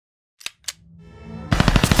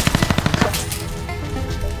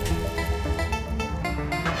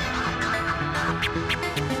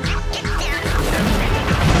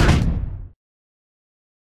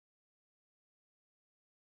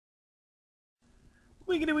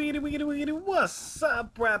Wiggity, wiggity, wiggity, wiggity. What's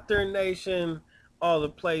up, Raptor Nation? All the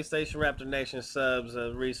PlayStation Raptor Nation subs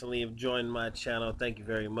recently have joined my channel. Thank you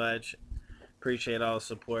very much. Appreciate all the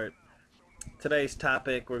support. Today's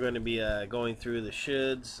topic, we're going to be going through the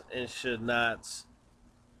shoulds and should nots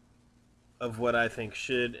of what I think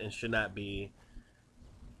should and should not be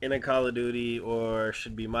in a Call of Duty or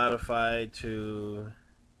should be modified to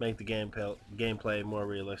make the gameplay more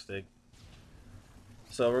realistic.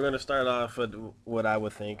 So we're going to start off with what I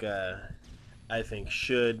would think I think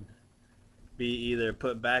should be either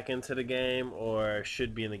put back into the game or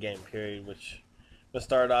should be in the game, period. Which we'll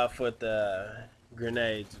start off with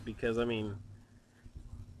grenades, because I mean,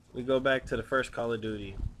 we go back to the first Call of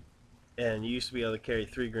Duty, and you used to be able to carry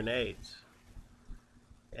 3 grenades,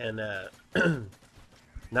 and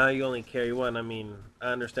now you only carry 1. I mean, I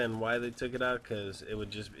understand why they took it out, because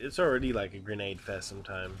it's already like a grenade fest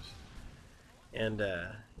sometimes, and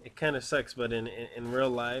it kind of sucks. But in real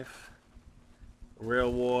life,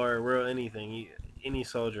 real war, real anything, any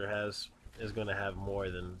soldier is going to have more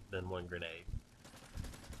than 1 grenade.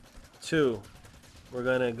 2, we're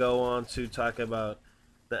going to go on to talk about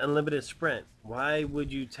the unlimited sprint. Why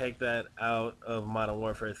would you take that out of Modern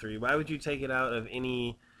Warfare 3? Why would you take it out of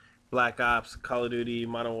any Black Ops, Call of Duty,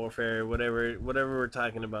 Modern Warfare, whatever we're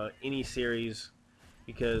talking about, any series?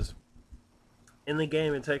 Because in the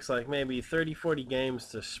game it takes like maybe 30-40 games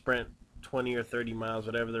to sprint 20 or 30 miles,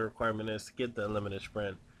 whatever the requirement is, to get the unlimited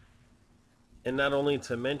sprint. And not only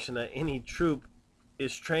to mention that any troop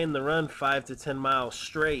is trained to run 5 to 10 miles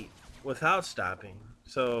straight without stopping.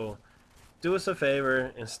 So do us a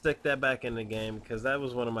favor and stick that back in the game, because that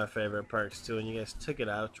was one of my favorite parts too, and you guys took it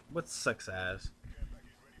out. What sucks ass.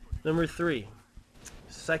 Number 3,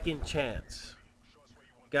 second chance.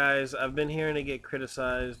 Guys, I've been hearing it get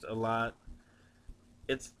criticized a lot.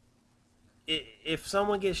 If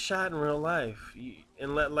someone gets shot in real life,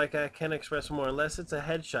 like I can't express more, unless it's a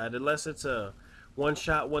headshot, unless it's a one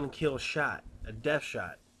shot, one kill shot, a death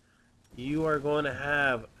shot, you are going to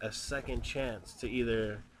have a second chance to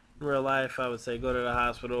either, in real life, I would say go to the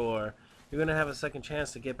hospital, or you're going to have a second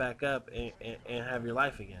chance to get back up and have your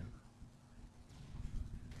life again.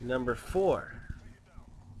 Number 4,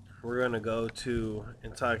 we're going to go to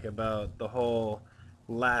and talk about the whole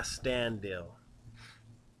last stand deal.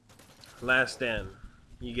 Last stand,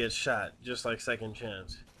 you get shot, just like second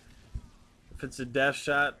chance. If it's a death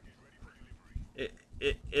shot,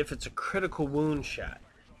 if it's a critical wound shot,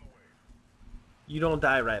 you don't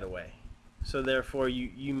die right away. So therefore,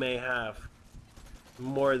 you may have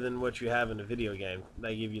more than what you have in a video game.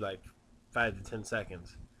 They give you like 5 to 10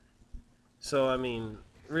 seconds. So I mean,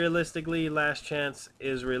 realistically, last chance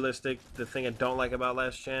is realistic. The thing I don't like about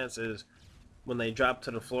last chance is when they drop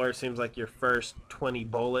to the floor, it seems like your first 20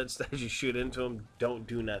 bullets that you shoot into them don't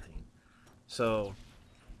do nothing. So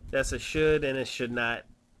that's a should and a should not,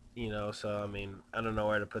 so I mean, I don't know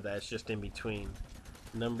where to put that. It's just in between.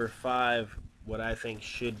 Number 5, what I think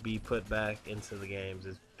should be put back into the games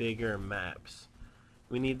is bigger maps.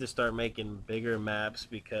 We need to start making bigger maps,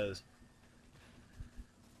 because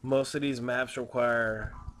most of these maps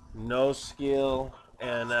require no skill,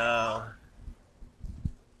 and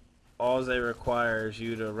all they require is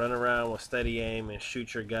you to run around with steady aim and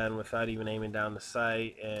shoot your gun without even aiming down the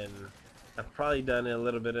sight. And I've probably done it a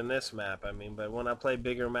little bit in this map, I mean, but when I play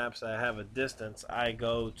bigger maps that have a distance, I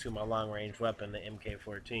go to my long range weapon, the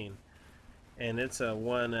MK14, and it's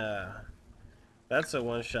a that's a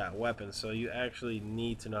one-shot weapon, so you actually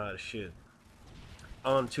need to know how to shoot.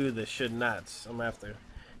 On to the should nots. I'm gonna have to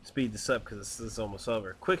speed this up because this is almost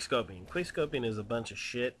over. Quickscoping is a bunch of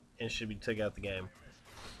shit and should be took out the game.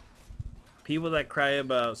 People that cry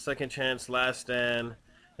about second chance, last stand,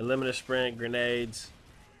 unlimited sprint, grenades,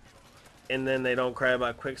 and then they don't cry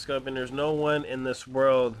about quickscoping. There's no one in this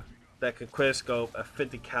world that could quickscope a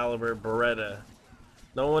 50 caliber Beretta.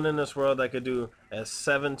 No one in this world that could do a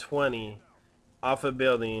 720 off a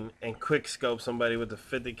building and quickscope somebody with a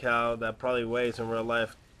 50 cal that probably weighs in real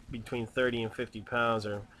life between 30 and 50 pounds,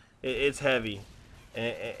 or it's heavy,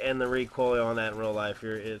 and the recoil on that in real life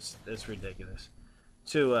here, it's ridiculous.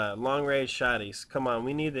 2, long range shotties. Come on,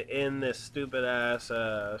 we need to end this stupid ass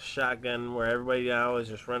shotgun where everybody now is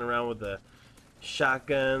just running around with the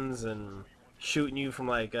shotguns and shooting you from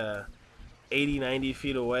like 80-90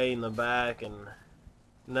 feet away in the back. And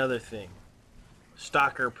another thing,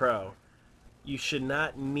 Stalker Pro. You should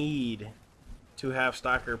not need to have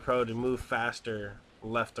Stalker Pro to move faster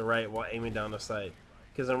left to right while aiming down the sight,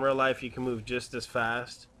 because in real life you can move just as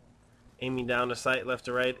fast aiming down the sight left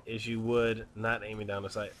to right as you would not aiming down the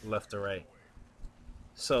sight left to right.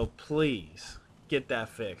 So please get that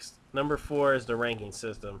fixed. Number 4 is the ranking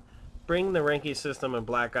system. bring the ranking system in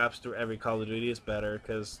Black Ops through every Call of Duty is better,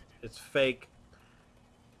 because it's fake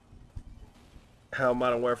how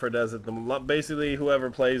Modern Warfare does it. Basically,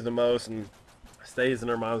 whoever plays the most and stays in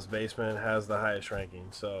their mom's basement has the highest ranking.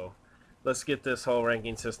 So let's get this whole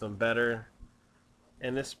ranking system better.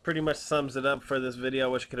 And this pretty much sums it up for this video.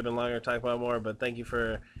 I wish it could have been longer to talk about more, but thank you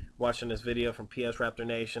for watching this video from PS Raptor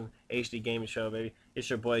Nation, HD Gaming Show, baby. It's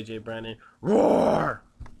your boy, Jay Brandon. Roar!